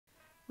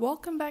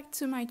Welcome back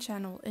to my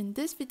channel. In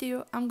this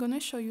video, I'm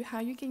gonna show you how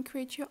you can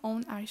create your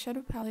own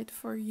eyeshadow palette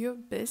for your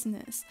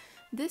business.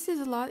 This is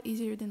a lot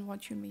easier than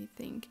what you may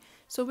think.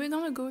 So we're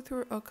gonna go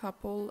through a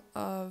couple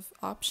of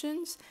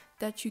options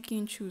that you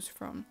can choose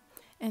from.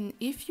 And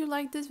if you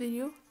like this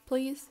video,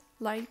 please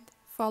like,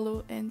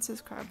 follow, and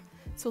subscribe.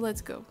 So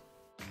let's go.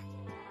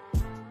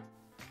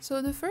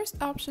 So the first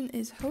option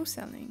is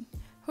wholesaling.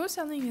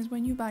 Wholesaling is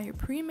when you buy a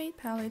pre-made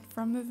palette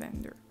from a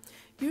vendor.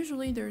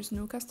 Usually there's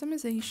no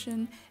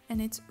customization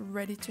and it's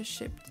ready to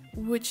ship,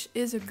 which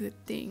is a good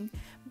thing,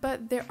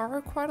 but there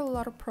are quite a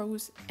lot of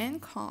pros and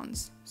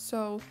cons.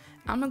 So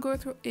I'm gonna go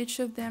through each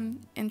of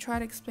them and try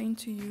to explain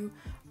to you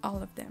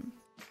all of them.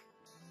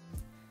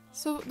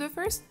 So the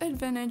first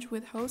advantage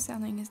with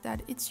wholesaling is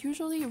that it's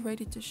usually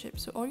ready to ship.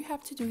 So all you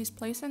have to do is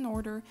place an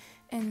order,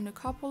 and in a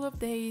couple of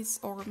days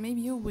or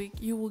maybe a week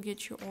you will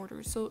get your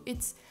order. So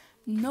it's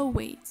no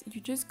wait, you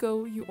just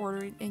go, you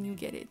order it, and you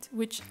get it,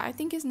 which I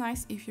think is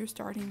nice if you're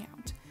starting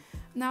out.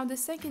 Now the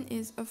second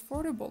is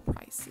affordable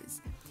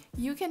prices.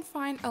 You can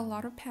find a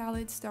lot of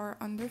palettes that are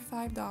under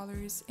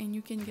 $5 and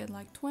you can get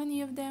like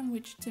 20 of them,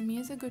 which to me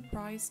is a good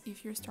price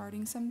if you're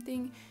starting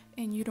something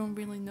and you don't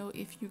really know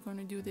if you're going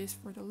to do this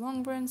for the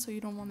long run, so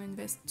you don't want to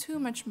invest too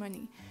much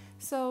money.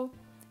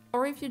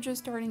 Or if you're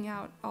just starting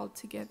out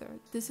altogether,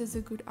 this is a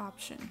good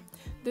option.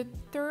 The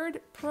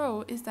third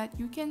pro is that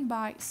you can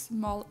buy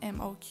small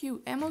MOQ.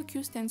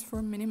 MOQ stands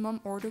for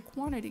minimum order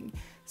quantity.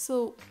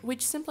 So,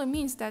 which simply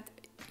means that,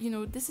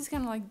 this is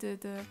kind of like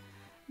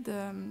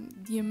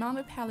the amount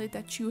of palette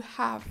that you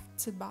have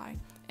to buy.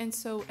 And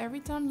so every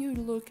time you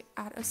look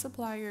at a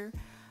supplier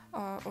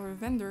or a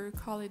vendor,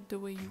 call it the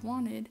way you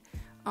want it,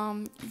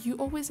 you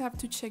always have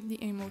to check the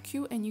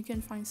MOQ, and you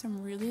can find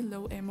some really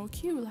low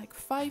MOQ, like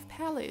 5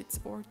 palettes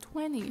or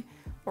 20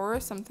 or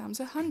sometimes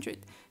 100.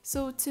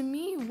 So to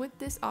me, with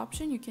this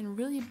option, you can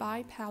really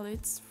buy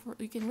palettes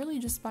you can really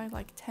just buy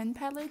like 10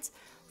 palettes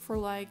for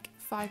like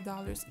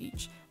 $5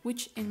 each,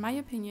 which in my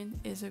opinion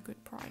is a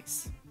good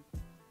price.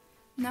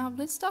 Now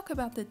let's talk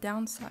about the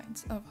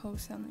downsides of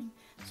wholesaling.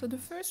 So the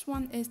first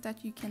one is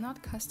that you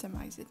cannot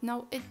customize it.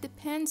 Now it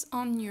depends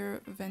on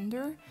your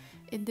vendor,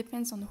 it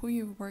depends on who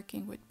you're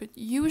working with, but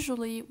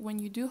usually when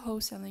you do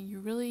wholesaling,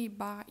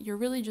 you're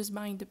really just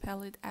buying the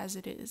palette as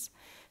it is.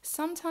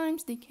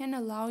 Sometimes they can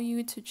allow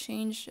you to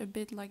change a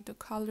bit, like the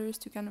colors,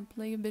 to kind of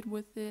play a bit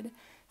with it.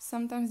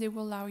 Sometimes they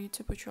will allow you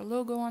to put your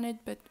logo on it,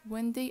 but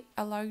when they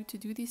allow you to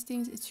do these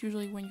things, it's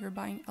usually when you're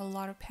buying a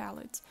lot of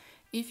palettes.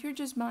 If you're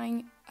just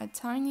buying a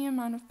tiny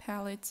amount of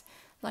palettes,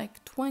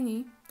 like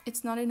 20,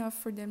 it's not enough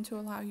for them to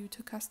allow you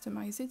to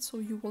customize it, so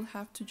you will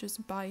have to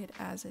just buy it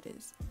as it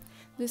is.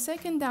 The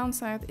second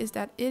downside is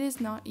that it is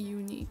not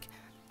unique.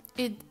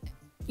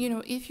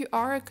 If you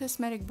are a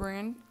cosmetic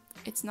brand,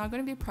 it's not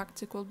going to be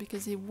practical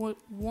because it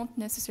won't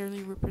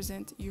necessarily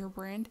represent your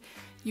brand.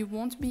 You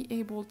won't be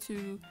able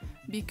to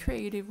be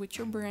creative with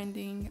your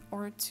branding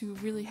or to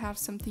really have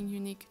something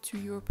unique to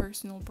your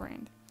personal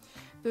brand.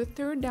 The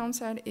third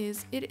downside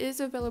is it is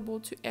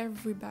available to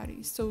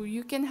everybody, so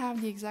you can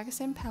have the exact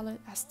same palette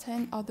as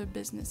 10 other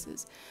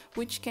businesses,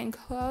 which can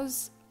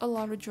cause a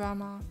lot of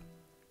drama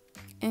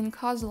and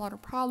cause a lot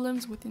of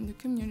problems within the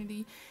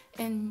community,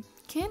 and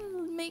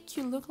can make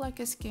you look like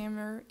a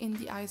scammer in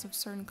the eyes of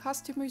certain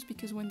customers,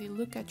 because when they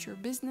look at your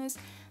business,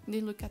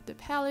 they look at the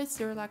palettes,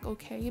 they're like,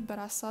 okay, but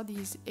I saw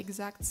these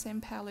exact same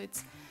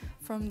palettes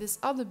from these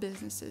other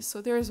businesses,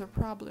 so there's a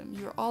problem.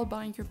 You're all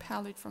buying your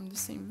palette from the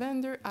same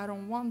vendor. I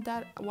don't want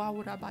that. Why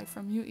would I buy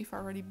from you if I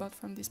already bought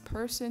from this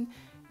person?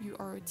 You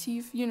are a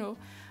thief.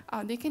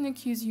 They can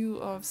accuse you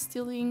of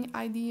stealing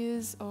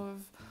ideas,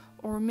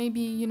 or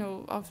maybe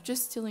of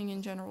just stealing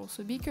in general,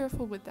 so be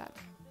careful with that.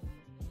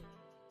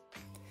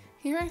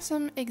 Here are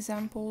some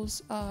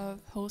examples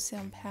of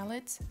wholesale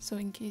palettes, so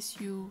in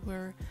case you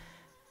were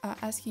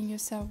asking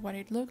yourself what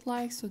it looked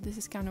like, so this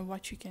is kind of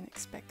what you can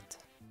expect.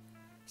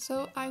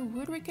 So I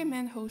would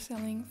recommend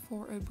wholesaling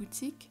for a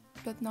boutique,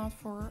 but not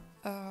for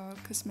a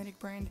cosmetic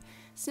brand,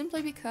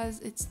 simply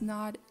because it's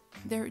not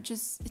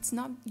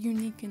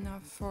unique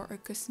enough for a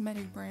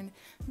cosmetic brand,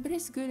 but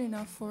it's good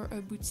enough for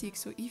a boutique.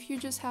 So if you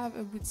just have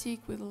a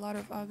boutique with a lot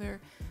of other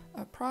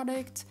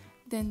products,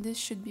 then this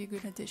should be a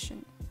good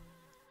addition.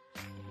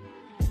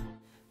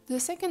 The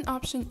second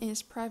option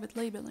is private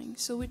labeling.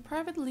 So with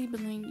private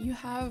labeling, you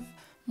have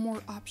more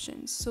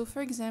options. So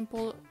for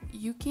example,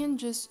 you can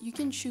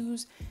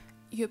choose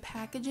your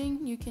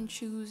packaging, you can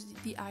choose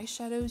the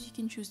eyeshadows, you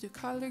can choose the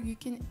color, you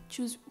can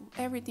choose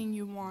everything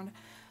you want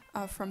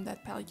from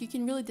that palette. You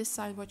can really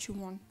decide what you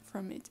want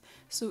from it.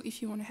 So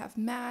if you want to have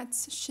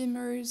mattes,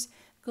 shimmers,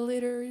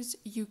 glitters,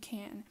 you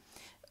can.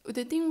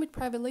 The thing with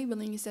private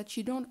labeling is that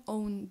you don't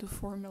own the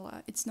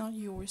formula, it's not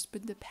yours,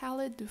 but the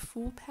palette, the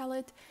full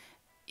palette,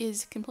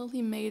 is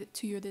completely made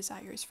to your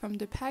desires. From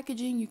the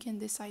packaging, you can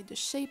decide the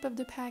shape of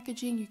the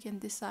packaging, you can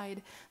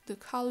decide the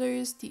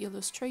colors, the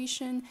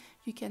illustration,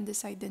 you can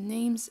decide the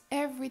names.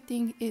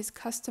 Everything is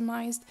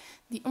customized.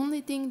 The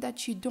only thing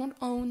that you don't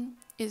own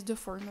is the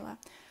formula.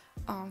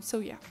 So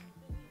yeah.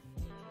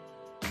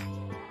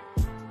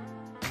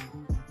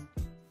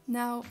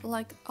 Now,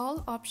 like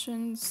all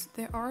options,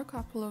 there are a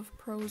couple of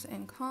pros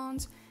and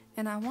cons,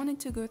 and I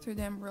wanted to go through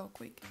them real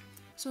quick.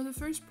 So the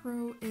first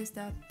pro is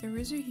that there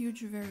is a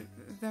huge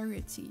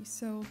variety,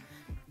 so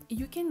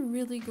you can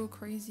really go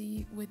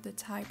crazy with the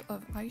type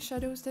of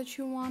eyeshadows that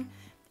you want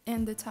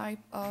and the type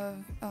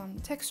of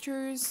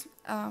textures.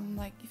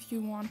 Like if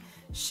you want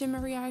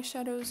shimmery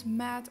eyeshadows,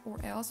 matte or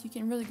else, you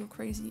can really go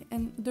crazy.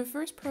 And the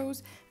first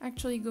pros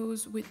actually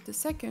goes with the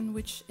second,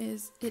 which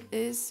is it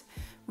is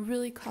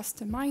really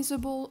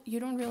customizable. You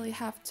don't really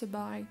have to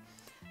buy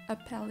a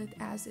palette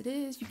as it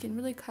is. You can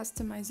really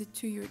customize it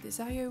to your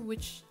desire,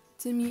 which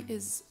to me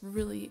is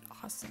really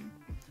awesome.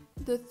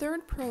 The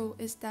third pro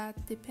is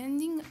that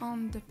depending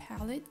on the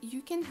palette,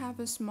 you can have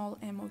a small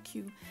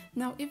MOQ.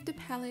 Now, if the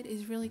palette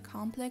is really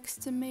complex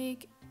to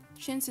make,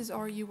 chances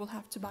are you will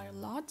have to buy a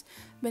lot,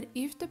 but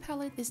if the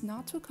palette is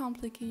not too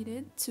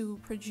complicated to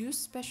produce,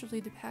 especially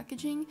the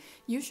packaging,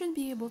 you should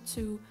be able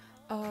to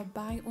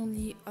buy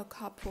only a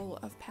couple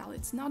of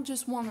palettes, not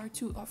just one or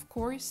two, of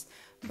course,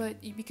 but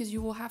because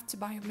you will have to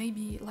buy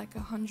maybe like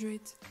 100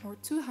 or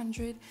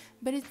 200,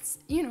 but it's,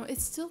 you know,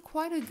 it's still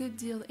quite a good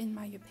deal in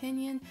my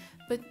opinion.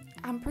 But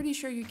I'm pretty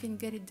sure you can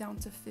get it down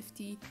to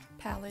 50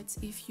 palettes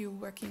if you're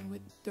working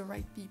with the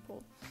right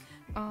people.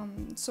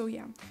 So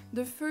yeah,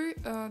 the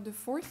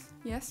fourth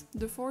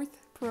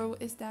pro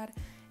is that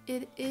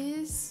it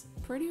is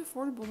pretty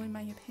affordable in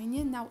my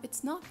opinion. Now,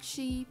 it's not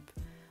cheap,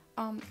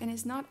 and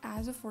it's not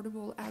as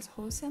affordable as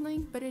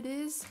wholesaling, but it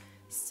is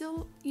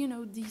still, you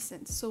know,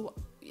 decent. So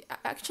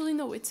actually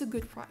no, it's a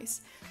good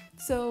price.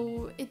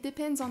 So it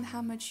depends on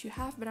how much you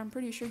have, but I'm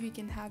pretty sure you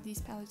can have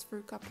these palettes for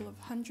a couple of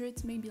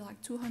hundreds, maybe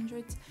like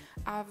 200.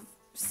 I've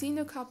seen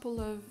a couple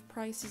of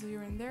prices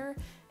here and there,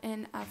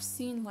 and I've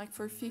seen like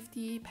for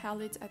 50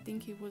 palettes, I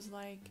think it was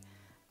like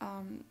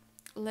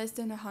less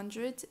than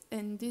 100,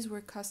 and these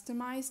were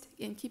customized.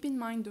 And keep in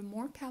mind, the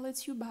more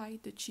palettes you buy,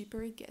 the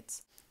cheaper it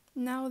gets.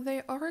 Now,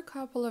 there are a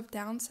couple of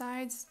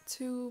downsides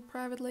to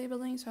private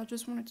labeling, so I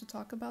just wanted to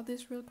talk about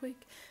this real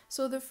quick.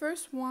 So the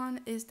first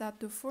one is that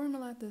the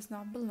formula does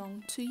not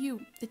belong to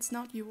you. It's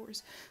not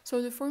yours.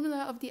 So the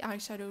formula of the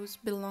eyeshadows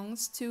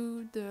belongs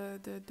to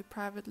the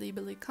private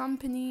labeling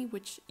company,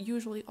 which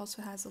usually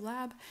also has a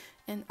lab,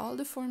 and all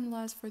the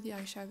formulas for the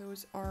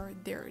eyeshadows are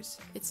theirs.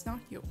 It's not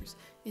yours.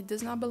 It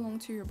does not belong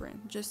to your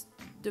brand. Just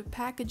the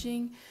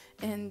packaging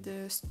and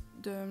the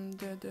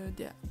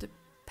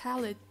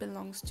palette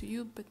belongs to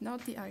you, but not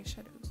the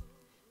eyeshadows.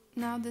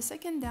 Now, the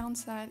second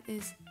downside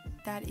is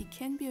that it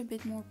can be a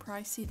bit more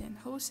pricey than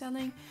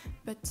wholesaling,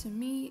 but to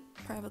me,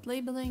 private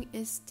labeling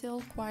is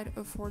still quite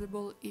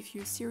affordable if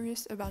you're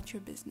serious about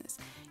your business.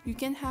 You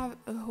can have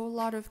a whole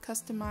lot of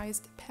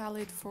customized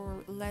palette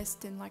for less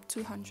than like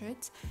 200,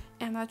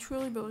 and I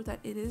truly believe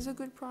that it is a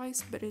good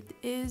price, but it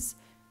is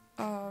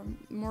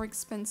more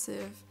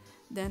expensive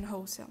than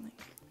wholesaling.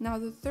 Now,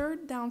 the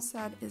third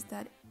downside is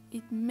that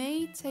it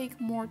may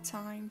take more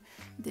time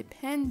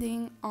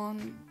depending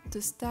on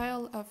the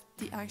style of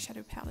the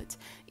eyeshadow palette.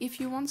 If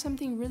you want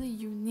something really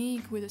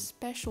unique with a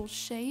special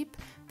shape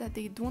that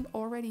they don't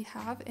already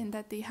have and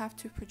that they have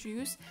to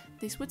produce,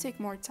 this would take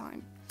more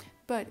time.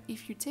 But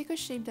if you take a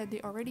shape that they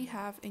already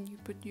have and you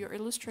put your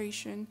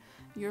illustration,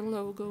 your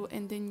logo,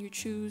 and then you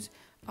choose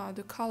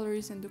the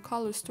colors and the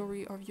color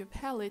story of your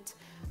palette,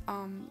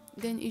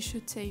 then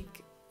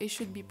it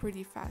should be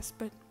pretty fast.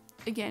 But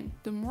again,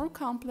 the more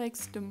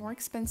complex, the more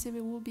expensive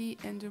it will be,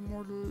 and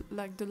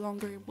the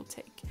longer it will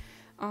take.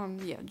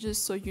 Yeah,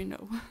 just so you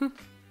know.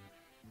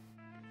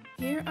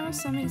 Here are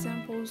some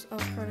examples of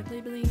private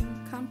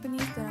labeling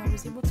companies that I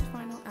was able to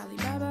find on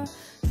Alibaba.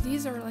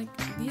 These were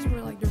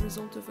like the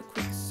result of a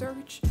quick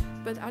search,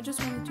 but I just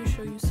wanted to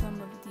show you some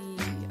of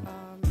the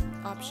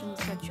options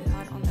that you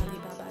had on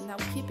Alibaba. Now,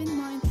 keep in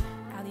mind,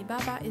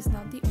 Alibaba is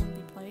not the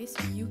only place.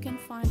 You can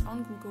find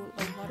on Google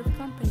a lot of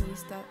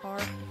companies that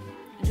are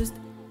just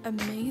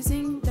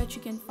amazing that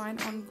you can find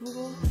on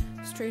Google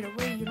straight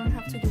away. You don't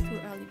have to go through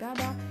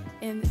Alibaba,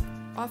 and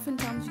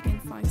oftentimes you can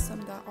find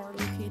some that are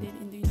located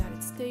in the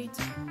United States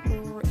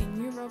or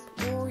in Europe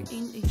or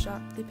in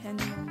Asia,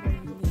 depending on where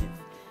you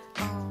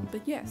live.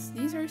 But yes,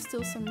 these are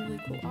still some really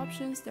cool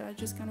options that I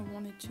just kind of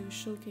wanted to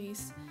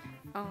showcase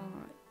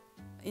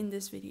in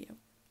this video.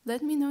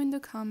 Let me know in the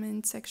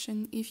comment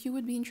section if you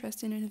would be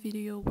interested in a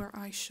video where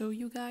I show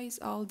you guys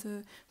all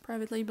the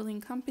private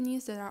labeling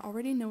companies that I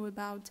already know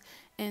about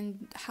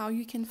and how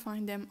you can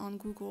find them on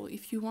Google.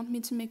 If you want me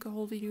to make a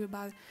whole video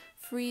about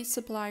free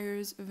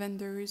suppliers,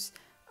 vendors,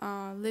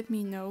 let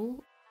me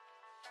know.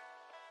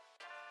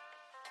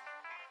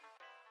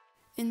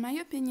 In my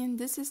opinion,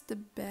 this is the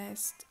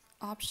best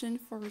option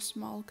for a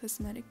small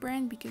cosmetic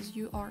brand because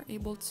you are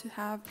able to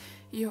have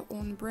your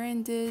own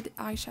branded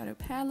eyeshadow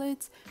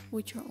palette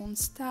with your own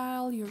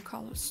style, your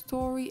color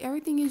story,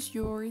 everything is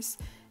yours,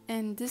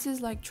 and this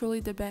is like truly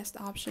the best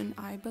option,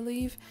 I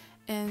believe,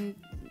 and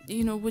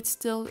you know, with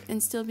still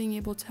being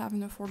able to have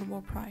an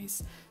affordable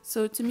price.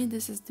 So to me,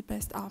 this is the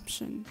best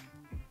option.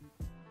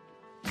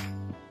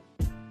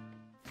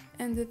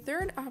 And the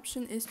third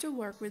option is to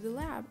work with a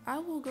lab. I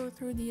will go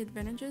through the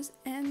advantages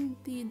and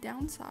the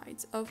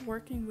downsides of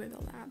working with a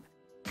lab.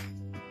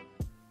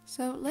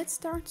 So let's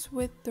start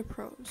with the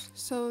pros.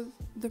 So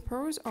the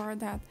pros are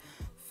that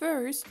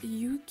first,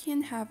 you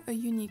can have a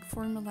unique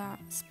formula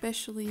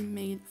specially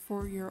made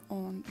for your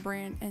own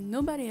brand and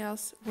nobody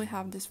else will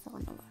have this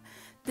formula.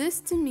 This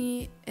to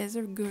me is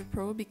a good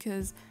pro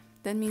because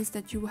that means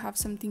that you have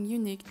something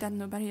unique that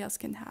nobody else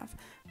can have.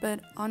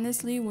 But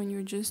honestly, when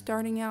you're just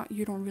starting out,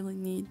 you don't really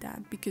need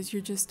that because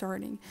you're just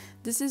starting.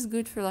 This is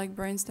good for like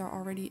brands that are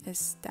already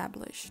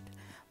established.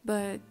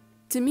 But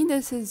to me,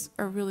 this is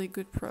a really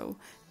good pro.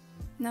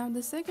 Now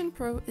the second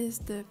pro is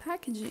the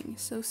packaging.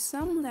 So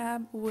some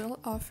lab will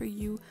offer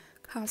you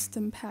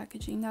custom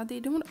packaging. Now they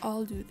don't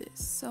all do this.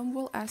 Some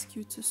will ask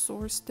you to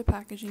source the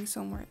packaging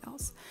somewhere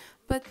else.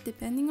 But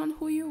depending on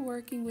who you're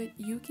working with,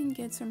 you can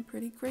get some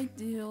pretty great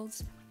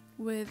deals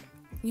with,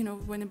 you know,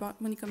 when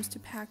it comes to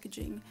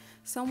packaging.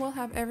 Some will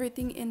have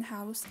everything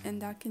in-house and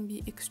that can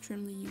be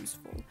extremely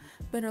useful.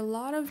 But a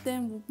lot of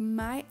them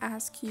might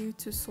ask you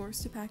to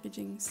source the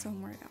packaging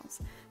somewhere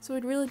else. So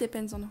it really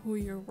depends on who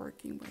you're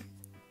working with.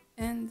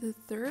 And the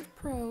third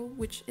pro,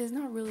 which is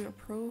not really a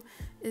pro,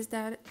 is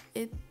that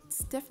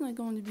it's definitely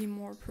going to be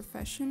more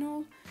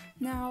professional.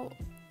 Now,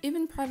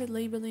 even private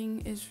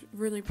labeling is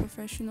really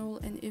professional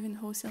and even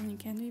wholesaling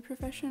can be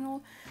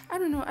professional. I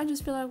don't know, I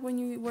just feel like when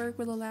you work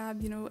with a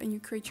lab, you know, and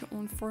you create your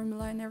own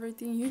formula and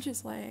everything, you're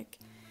just like,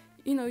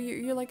 you know,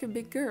 you're like a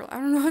big girl. I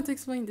don't know how to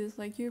explain this.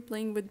 Like you're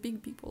playing with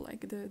big people,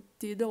 like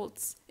the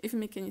adults, if it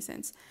makes any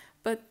sense.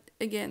 But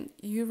again,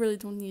 you really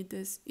don't need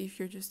this if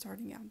you're just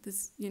starting out.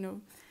 This, you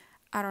know,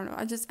 I don't know.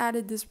 I just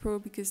added this pro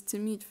because to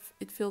me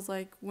it feels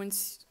like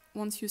once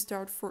you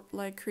start for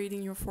like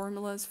creating your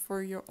formulas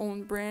for your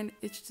own brand,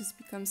 it just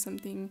becomes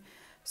something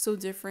so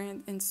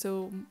different and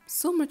so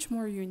much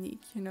more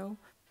unique, you know.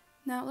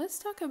 Now let's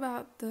talk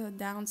about the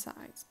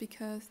downsides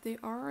because there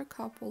are a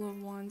couple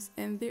of ones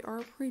and they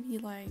are pretty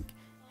like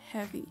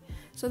heavy.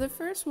 So the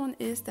first one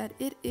is that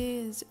it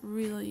is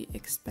really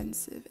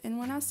expensive. And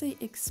when I say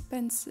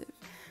expensive,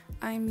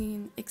 I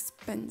mean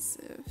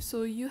expensive.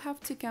 So you have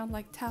to count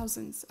like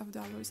thousands of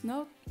dollars,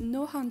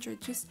 no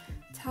hundred, just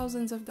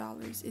thousands of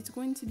dollars. It's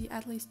going to be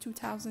at least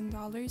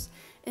 $2,000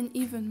 and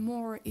even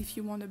more if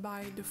you want to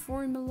buy the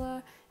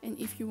formula and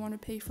if you want to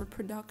pay for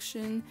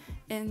production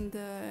and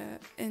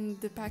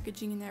the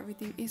packaging and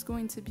everything. Is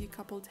going to be a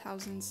couple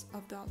thousands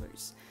of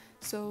dollars.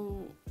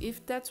 So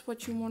if that's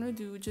what you want to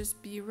do,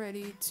 just be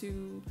ready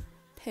to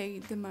pay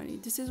the money.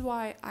 This is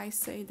why I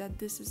say that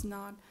this is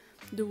not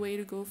the way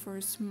to go for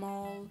a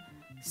small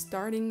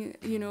starting,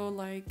 you know,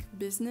 like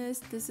business.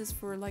 This is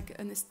for like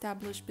an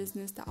established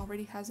business that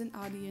already has an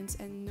audience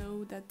and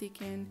know that they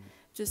can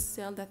just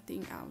sell that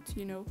thing out,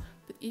 you know.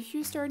 But if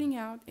you're starting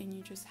out and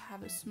you just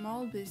have a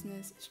small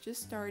business, it's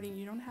just starting,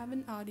 you don't have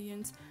an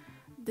audience,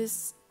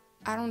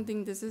 I don't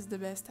think this is the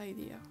best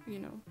idea, you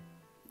know.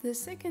 The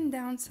second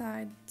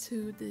downside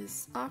to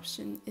this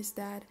option is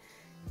that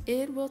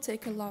it will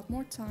take a lot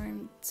more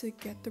time to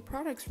get the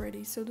products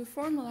ready. So the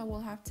formula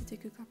will have to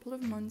take a couple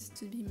of months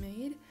to be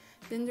made.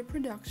 Then the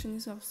production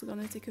is also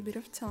going to take a bit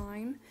of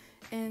time.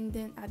 And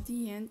then at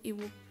the end, it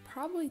will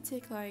probably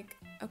take like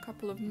a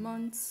couple of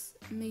months,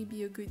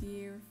 maybe a good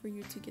year for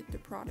you to get the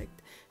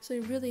product. So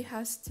it really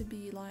has to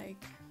be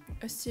like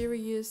a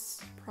serious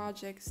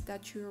project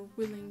that you're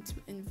willing to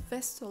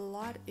invest a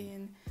lot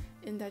in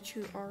and that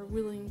you are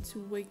willing to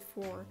wait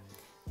for.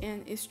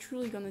 And it's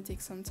truly gonna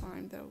take some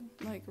time though,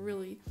 like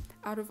really.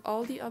 Out of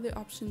all the other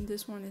options,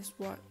 this one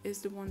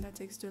is the one that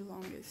takes the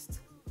longest.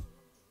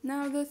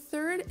 Now the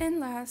third and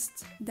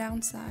last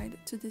downside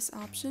to this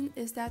option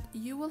is that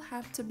you will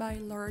have to buy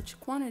large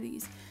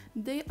quantities.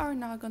 They are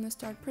not gonna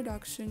start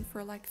production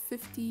for like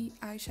 50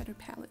 eyeshadow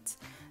palettes.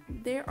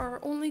 They are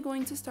only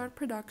going to start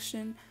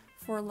production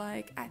for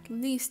like at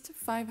least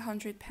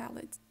 500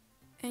 palettes.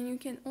 And you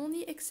can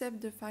only accept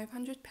the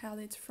 500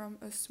 palettes from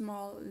a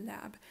small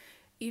lab.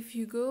 If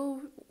you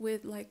go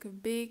with like a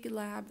big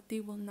lab, they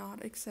will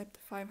not accept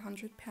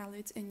 500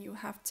 palettes and you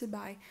have to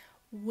buy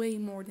way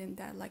more than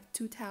that, like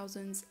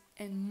 2,000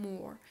 and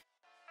more.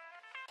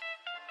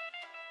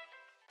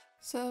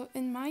 So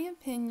in my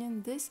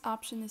opinion, this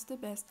option is the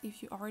best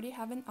if you already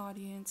have an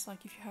audience,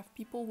 like if you have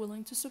people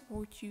willing to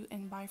support you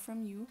and buy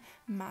from you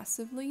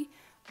massively,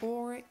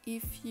 or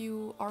if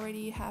you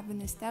already have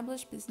an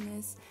established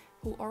business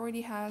who already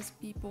has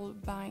people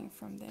buying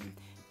from them.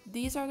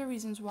 These are the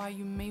reasons why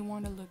you may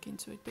want to look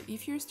into it. But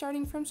if you're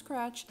starting from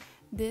scratch,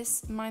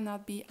 this might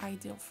not be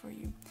ideal for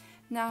you.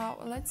 Now,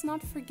 let's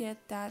not forget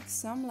that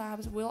some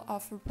labs will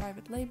offer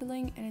private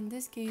labeling, and in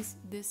this case,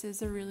 this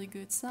is a really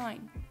good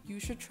sign. You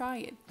should try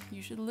it.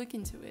 You should look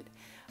into it.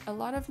 A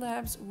lot of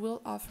labs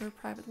will offer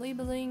private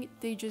labeling.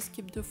 They just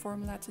keep the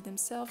formula to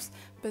themselves,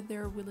 but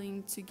they're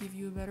willing to give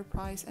you a better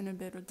price and a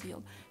better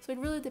deal. So it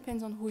really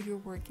depends on who you're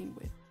working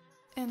with.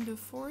 And the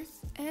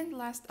fourth and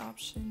last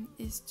option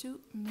is to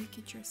make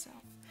it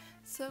yourself.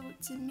 So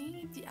to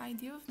me, the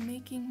idea of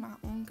making my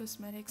own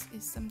cosmetics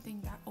is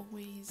something that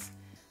always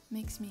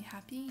makes me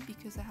happy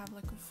because I have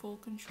like a full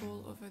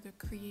control over the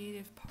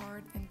creative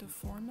part and the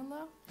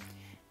formula.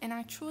 And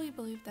I truly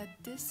believe that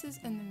this is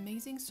an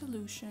amazing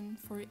solution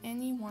for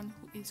anyone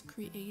who is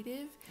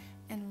creative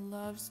and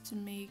loves to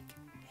make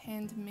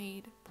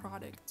handmade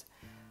product.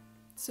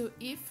 So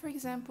if, for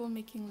example,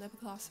 making lip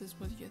glosses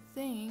was your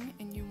thing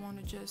and you want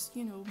to just,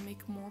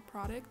 make more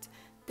product,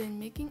 then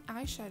making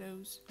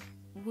eyeshadows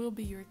will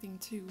be your thing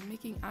too.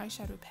 Making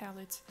eyeshadow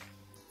palettes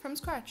from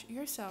scratch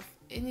yourself,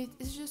 and it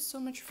is just so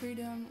much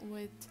freedom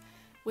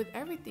with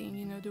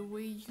everything, the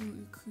way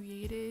you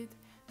create it,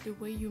 the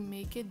way you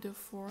make it, the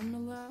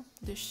formula,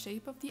 the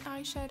shape of the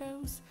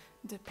eyeshadows,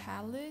 the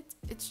palette.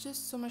 It's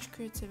just so much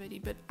creativity,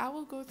 but I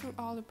will go through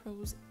all the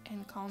pros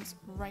and cons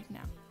right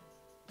now.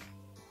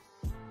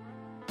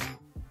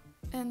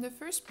 And the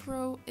first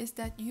pro is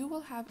that you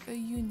will have a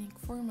unique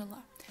formula.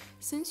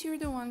 Since you're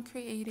the one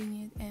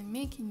creating it and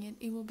making it,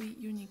 it will be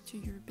unique to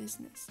your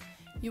business.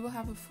 You will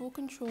have a full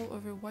control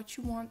over what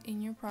you want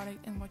in your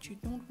product and what you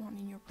don't want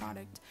in your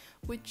product,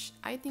 which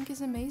I think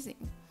is amazing.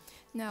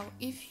 Now,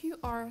 if you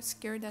are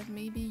scared that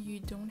maybe you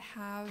don't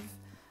have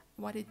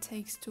what it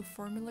takes to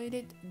formulate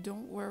it,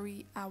 don't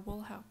worry, I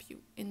will help you.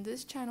 In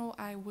this channel,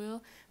 I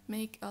will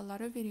make a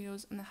lot of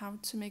videos on how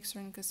to make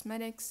certain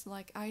cosmetics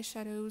like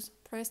eyeshadows,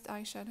 pressed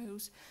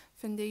eyeshadows,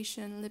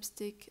 foundation,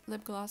 lipstick,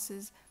 lip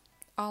glosses,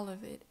 all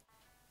of it.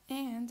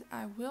 And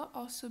I will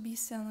also be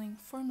selling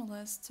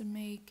formulas to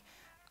make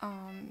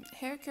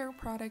hair care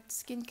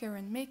products, skincare,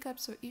 and makeup.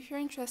 So if you're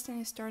interested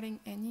in starting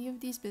any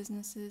of these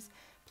businesses,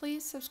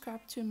 please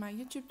subscribe to my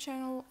YouTube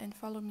channel and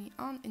follow me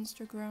on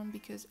Instagram,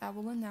 because I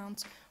will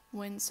announce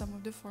when some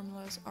of the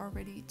formulas are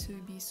ready to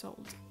be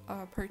sold,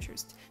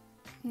 purchased.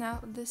 Now,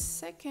 the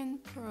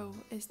second pro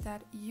is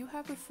that you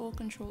have a full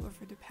control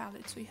over the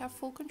palette. So you have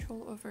full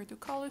control over the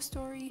color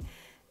story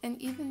and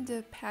even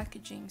the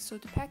packaging. So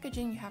the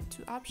packaging, you have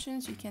two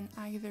options. You can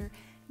either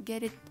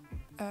get it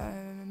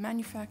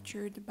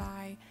manufactured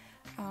by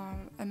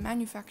a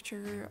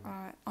manufacturer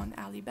on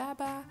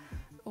Alibaba,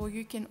 or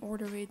you can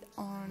order it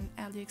on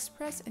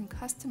AliExpress and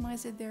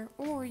customize it there,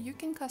 or you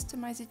can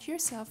customize it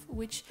yourself,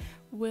 which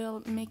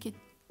will make it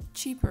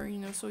cheaper,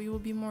 so it will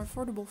be more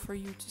affordable for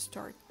you to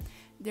start.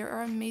 There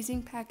are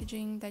amazing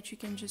packaging that you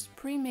can just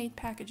pre-made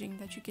packaging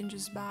that you can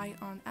just buy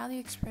on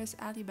AliExpress,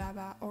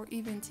 Alibaba, or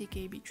even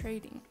TKB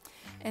Trading.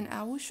 And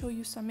I will show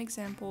you some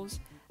examples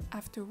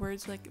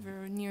afterwards, like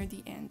very near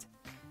the end.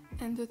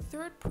 And the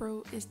third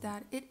pro is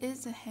that it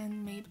is a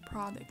handmade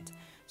product.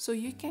 So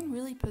you can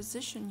really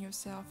position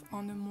yourself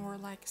on a more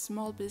like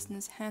small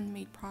business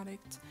handmade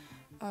product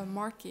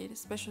market,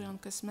 especially on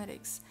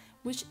cosmetics,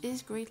 which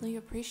is greatly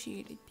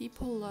appreciated.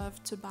 People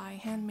love to buy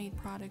handmade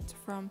products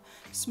from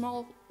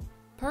small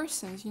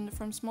persons,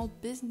 from small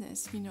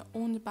business,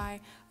 owned by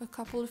a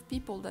couple of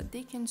people that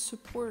they can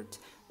support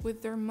with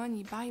their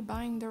money by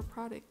buying their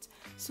product.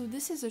 So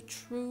this is a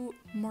true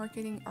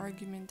marketing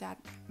argument that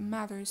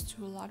matters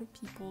to a lot of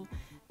people,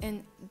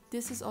 and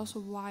this is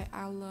also why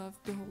I love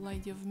the whole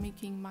idea of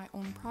making my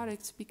own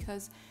products,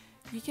 because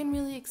you can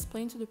really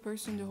explain to the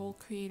person the whole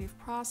creative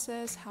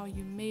process, how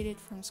you made it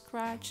from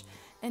scratch,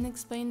 and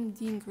explain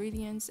the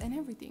ingredients and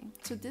everything.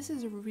 So this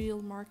is a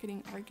real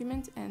marketing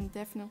argument and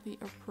definitely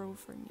a pro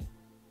for me.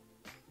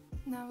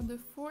 Now, the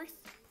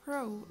fourth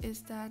pro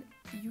is that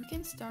you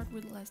can start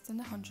with less than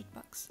 $100.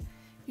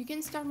 You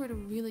can start with a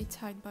really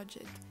tight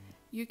budget.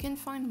 You can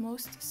find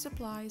most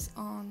supplies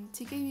on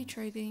TKB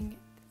Trading.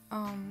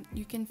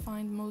 You can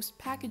find most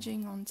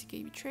packaging on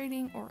TKB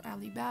Trading or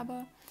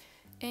Alibaba,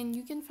 and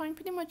you can find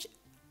pretty much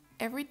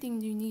everything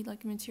you need,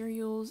 like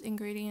materials,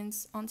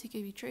 ingredients, on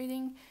TKB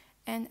Trading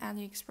and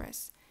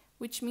AliExpress,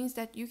 which means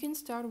that you can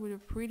start with a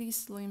pretty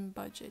slim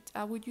budget.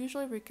 I would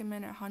usually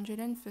recommend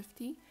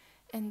 $150.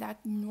 And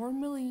that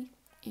normally,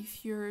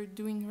 if you're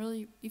doing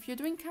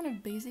kind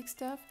of basic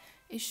stuff,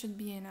 it should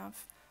be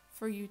enough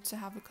for you to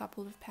have a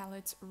couple of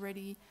palettes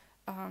ready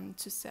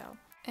to sell.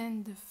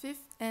 And the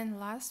fifth and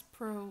last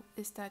pro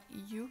is that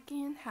you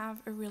can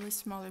have a really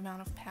small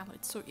amount of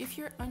palettes. So if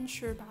you're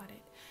unsure about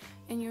it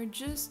and you're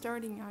just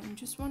starting out and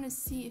just want to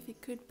see if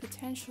it could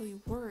potentially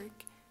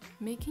work,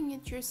 making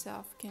it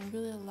yourself can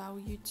really allow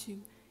you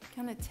to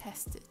kind of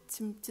test it,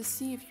 to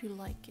see if you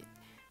like it.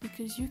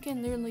 Because you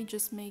can literally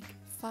just make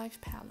 5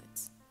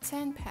 palettes,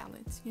 10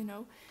 palettes,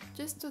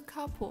 just a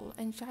couple,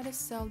 and try to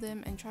sell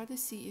them and try to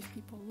see if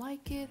people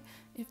like it,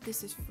 if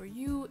this is for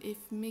you, if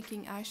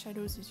making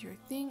eyeshadows is your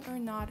thing or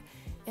not.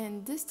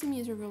 And this to me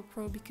is a real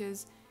pro,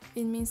 because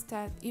it means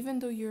that even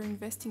though you're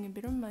investing a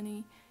bit of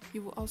money,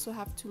 you will also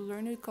have to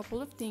learn a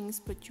couple of things,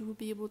 but you will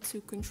be able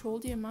to control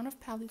the amount of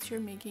palettes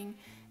you're making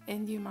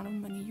and the amount of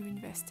money you're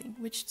investing,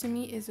 which to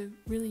me is a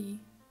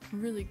really,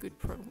 really good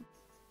pro.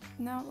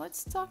 Now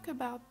let's talk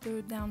about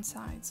the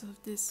downsides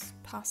of this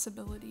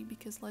possibility,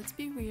 because let's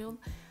be real,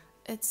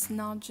 it's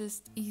not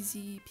just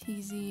easy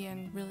peasy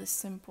and really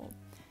simple.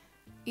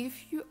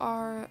 If you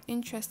are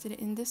interested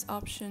in this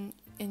option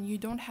and you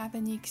don't have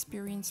any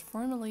experience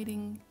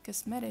formulating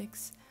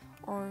cosmetics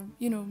or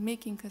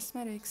making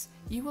cosmetics,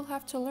 you will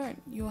have to learn.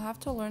 You'll have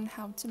to learn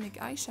how to make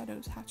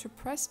eyeshadows, how to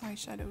press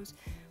eyeshadows,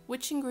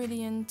 which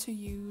ingredient to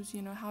use,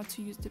 you know, how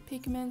to use the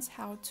pigments,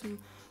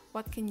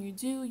 what can you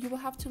do. You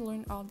will have to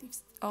learn all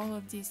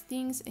of these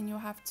things, and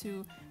you'll have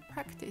to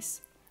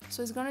practice.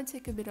 So it's gonna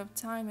take a bit of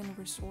time and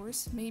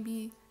resource,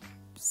 maybe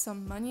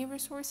some money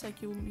resource,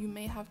 like you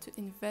may have to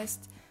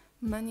invest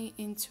money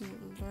into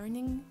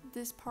learning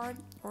this part,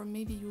 or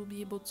maybe you'll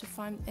be able to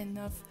find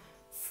enough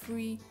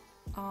free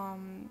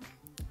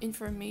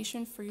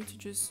information for you to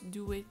just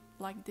do it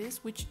like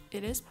this, which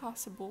it is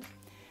possible.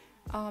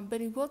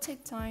 But it will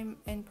take time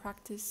and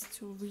practice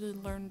to really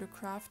learn the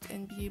craft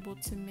and be able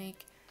to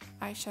make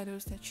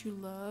eyeshadows that you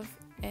love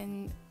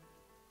and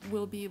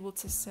will be able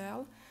to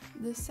sell.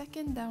 The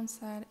second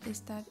downside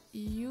is that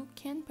you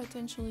can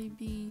potentially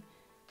be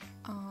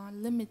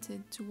limited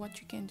to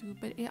what you can do,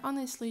 but it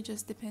honestly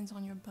just depends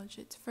on your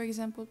budget. For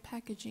example,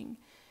 packaging.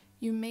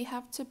 You may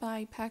have to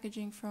buy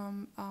packaging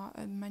from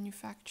a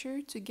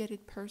manufacturer to get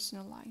it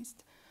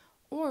personalized.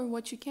 Or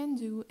what you can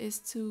do is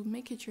to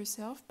make it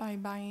yourself by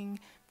buying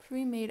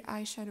pre-made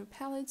eyeshadow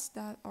palettes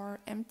that are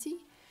empty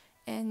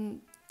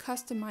and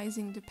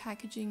customizing the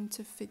packaging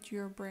to fit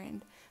your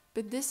brand.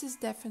 But this is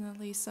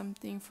definitely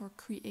something for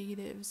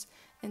creatives,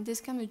 and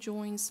this kind of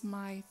joins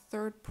my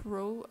third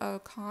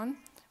con,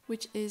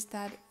 which is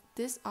that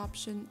this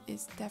option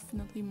is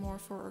definitely more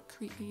for a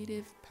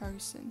creative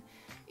person.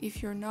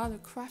 If you're not a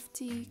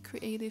crafty,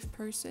 creative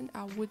person,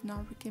 I would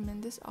not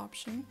recommend this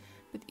option.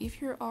 But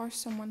if you are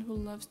someone who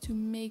loves to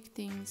make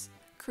things,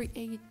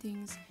 create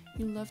things,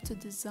 you love to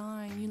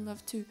design,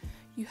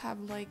 you have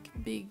like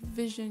big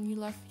vision,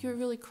 you're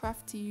really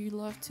crafty, you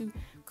love to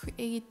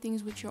create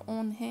things with your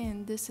own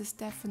hand, this is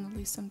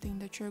definitely something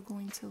that you're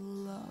going to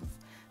love.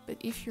 But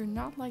if you're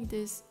not like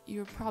this,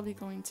 you're probably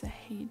going to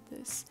hate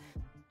this.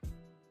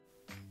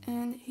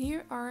 And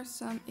here are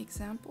some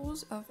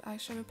examples of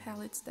eyeshadow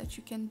palettes that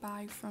you can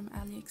buy from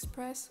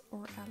AliExpress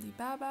or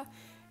Alibaba.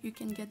 You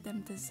can get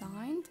them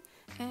designed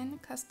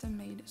and custom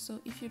made. So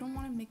if you don't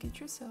want to make it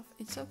yourself,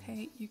 it's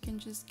okay. You can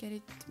just get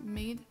it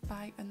made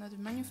by another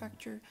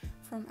manufacturer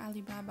from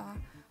Alibaba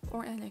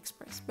or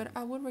AliExpress. But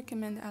I would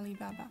recommend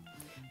Alibaba.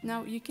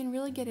 Now you can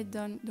really get it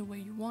done the way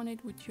you want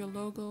it, with your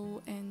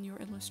logo and your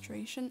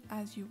illustration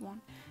as you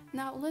want.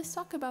 Now let's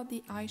talk about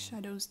the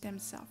eyeshadows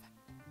themselves.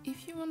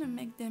 If you want to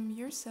make them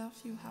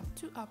yourself, you have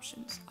two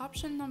options.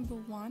 Option number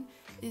one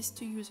is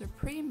to use a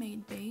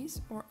pre-made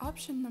base, or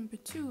option number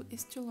two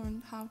is to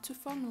learn how to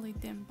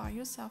formulate them by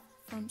yourself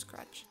from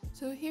scratch.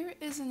 So here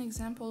is an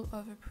example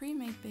of a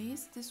pre-made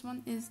base. This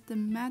one is the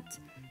matte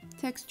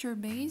texture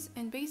base,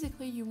 and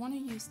basically you want to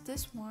use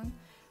this one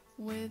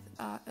with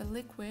a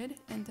liquid,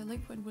 and the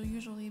liquid will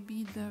usually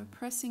be the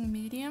pressing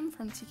medium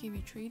from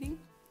TKB Trading.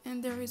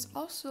 And there is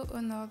also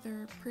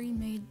another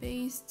pre-made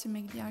base to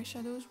make the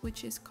eyeshadows,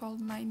 which is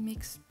called my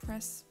mix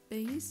press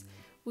base.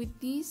 With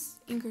these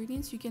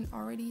ingredients you can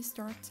already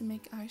start to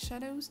make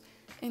eyeshadows,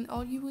 and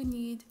all you will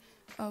need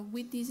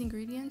with these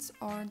ingredients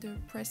are the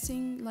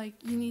pressing, like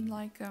you need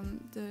like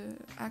the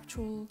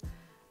actual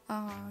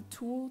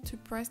tool to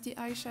press the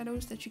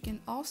eyeshadows that you can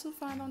also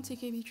find on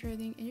TKB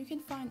Trading, and you can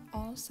find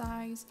all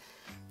size,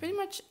 pretty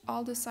much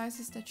all the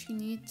sizes that you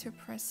need to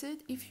press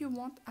it. If you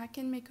want, I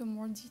can make a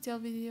more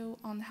detailed video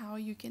on how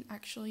you can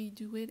actually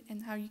do it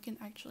and how you can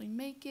actually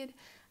make it.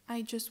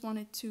 I just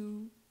wanted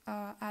to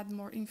add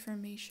more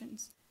information.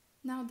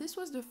 Now this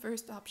was the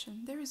first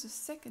option. There is a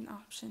second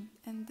option,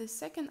 and the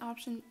second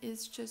option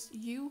is just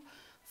you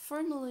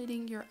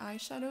formulating your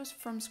eyeshadows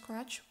from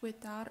scratch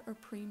without a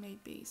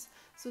pre-made base.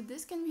 So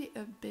this can be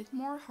a bit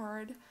more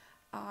hard,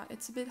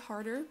 it's a bit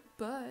harder,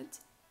 but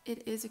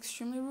it is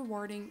extremely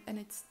rewarding, and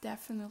it's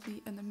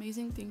definitely an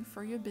amazing thing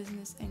for your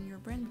business and your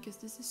brand, because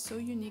this is so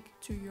unique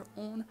to your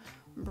own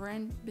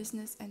brand,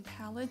 business, and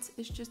palettes.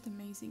 It's just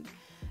amazing.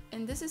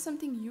 And this is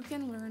something you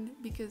can learn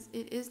because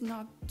it is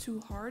not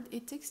too hard.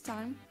 It takes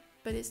time,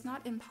 but it's not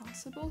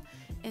impossible.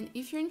 And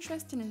if you're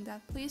interested in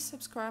that, please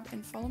subscribe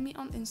and follow me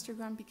on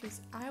Instagram,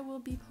 because I will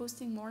be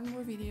posting more and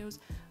more videos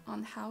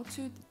on how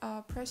to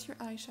press your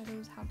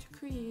eyeshadows, how to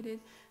create it,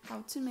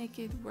 how to make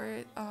it,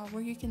 where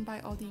you can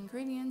buy all the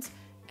ingredients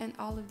and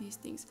all of these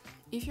things.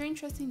 If you're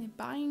interested in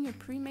buying a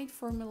pre-made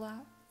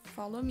formula,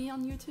 follow me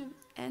on YouTube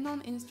and on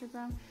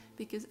Instagram,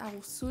 because I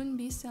will soon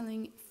be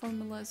selling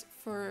formulas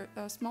for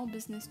a small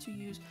business to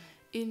use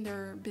in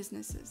their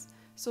businesses.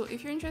 So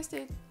if you're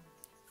interested,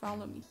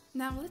 follow me.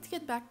 Now let's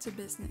get back to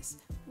business.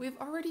 We've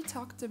already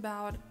talked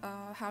about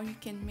how you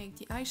can make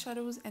the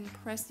eyeshadows and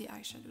press the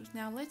eyeshadows.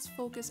 Now let's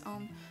focus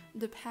on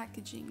the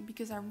packaging,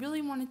 because I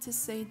really wanted to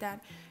say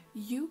that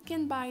you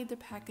can buy the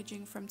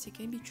packaging from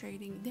TKB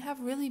Trading. They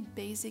have really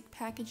basic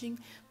packaging,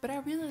 but I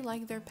really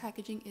like their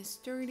packaging. Is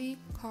sturdy,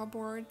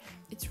 cardboard,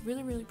 it's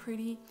really, really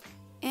pretty,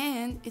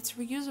 and it's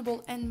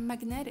reusable and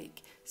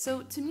magnetic.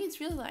 So to me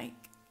it's really like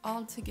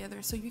all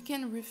together. So you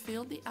can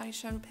refill the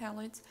eyeshadow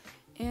palettes,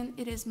 and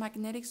it is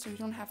magnetic, so you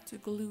don't have to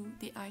glue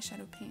the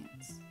eyeshadow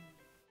pans.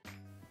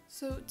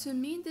 So to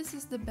me this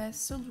is the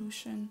best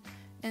solution,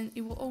 and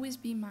it will always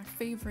be my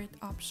favorite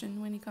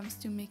option when it comes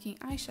to making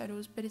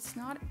eyeshadows, but it's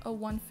not a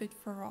one fit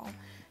for all.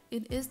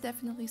 it is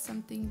definitely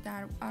something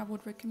that I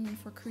would recommend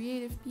for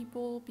creative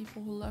people,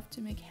 people who love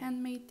to make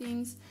handmade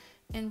things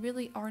and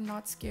really are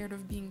not scared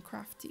of being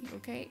crafty,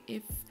 okay?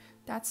 If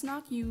that's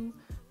not you,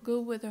 go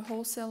with a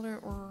wholesaler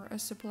or a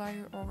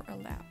supplier or a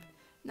lab.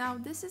 Now,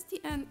 this is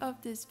the end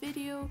of this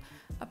video.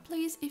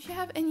 Please, if you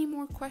have any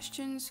more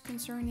questions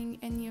concerning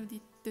any of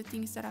the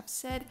things that I've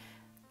said,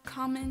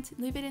 comment,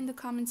 leave it in the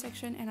comment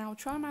section, and I'll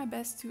try my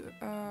best to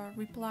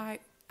reply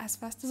as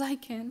fast as I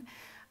can.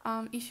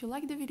 If you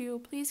like the video,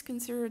 please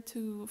consider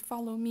to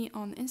follow me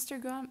on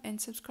Instagram and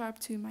subscribe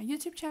to my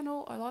YouTube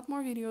channel. A lot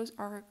more videos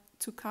are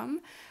to come.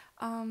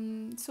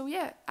 So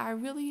yeah, I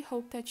really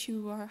hope that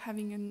you are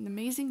having an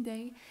amazing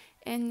day,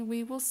 and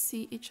we will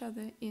see each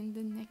other in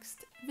the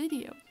next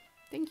video.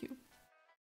 Thank you.